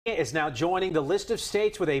Is now joining the list of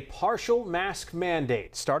states with a partial mask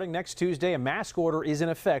mandate. Starting next Tuesday, a mask order is in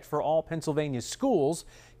effect for all Pennsylvania schools,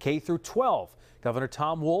 K through 12. Governor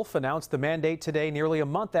Tom Wolf announced the mandate today, nearly a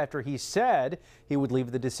month after he said he would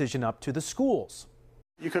leave the decision up to the schools.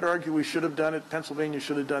 You could argue we should have done it. Pennsylvania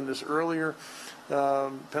should have done this earlier.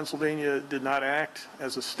 Pennsylvania did not act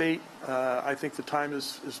as a state. I think the time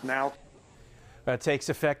is now. That takes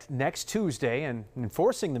effect next Tuesday, and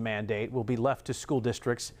enforcing the mandate will be left to school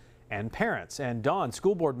districts and parents. And Dawn,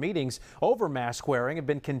 school board meetings over mask wearing have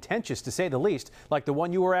been contentious, to say the least, like the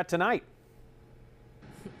one you were at tonight.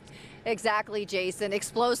 Exactly, Jason.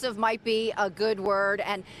 Explosive might be a good word.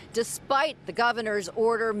 And despite the governor's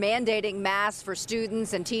order mandating masks for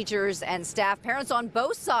students and teachers and staff, parents on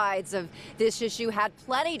both sides of this issue had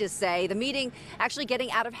plenty to say. The meeting actually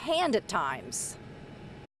getting out of hand at times.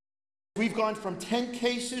 We've gone from 10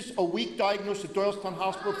 cases a week diagnosed at Doylestown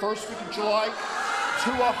Hospital first week of July to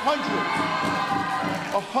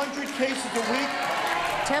 100 cases a week.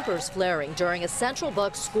 Tempers flaring during a Central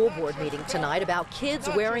Bucks school board meeting tonight about kids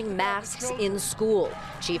wearing masks in school.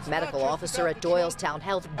 Chief Medical Officer at Doylestown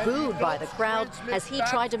Health booed by the crowd as he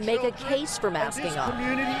tried to make a case for masking up. This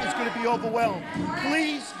community is going to be overwhelmed.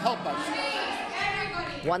 Please help us.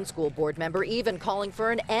 One school board member even calling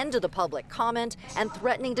for an end to the public comment and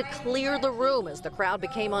threatening to clear the room as the crowd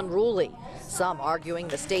became unruly. Some arguing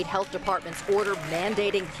the state health department's order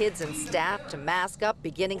mandating kids and staff to mask up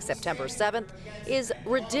beginning September 7th is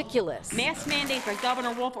ridiculous. Mask mandates by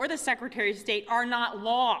Governor Wolf or the Secretary of State are not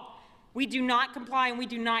law. We do not comply and we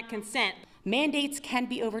do not consent. Mandates can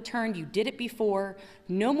be overturned. You did it before.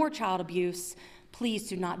 No more child abuse. Please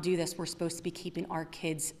do not do this. We're supposed to be keeping our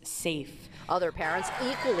kids safe. Other parents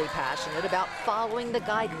equally passionate about following the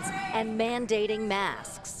guidance and mandating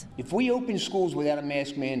masks. If we open schools without a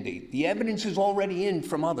mask mandate, the evidence is already in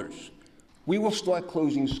from others. We will start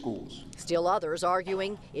closing schools. Still others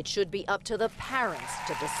arguing it should be up to the parents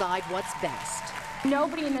to decide what's best.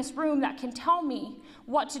 Nobody in this room that can tell me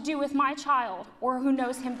what to do with my child or who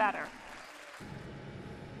knows him better.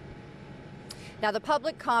 Now, the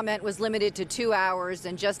public comment was limited to 2 hours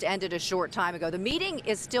and just ended a short time ago. The meeting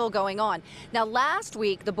is still going on. Now, last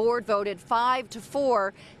week, the board voted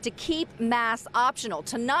 5-4 to keep masks optional.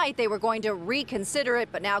 Tonight, they were going to reconsider it,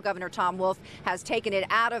 but now Governor Tom Wolf has taken it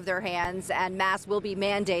out of their hands, and masks will be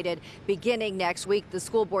mandated beginning next week. The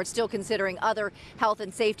school board still considering other health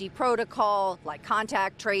and safety protocol, like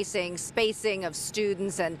contact tracing, spacing of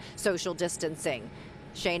students, and social distancing.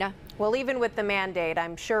 Shayna? Well, even with the mandate,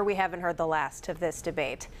 I'm sure we haven't heard the last of this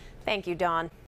debate. Thank you, Dawn.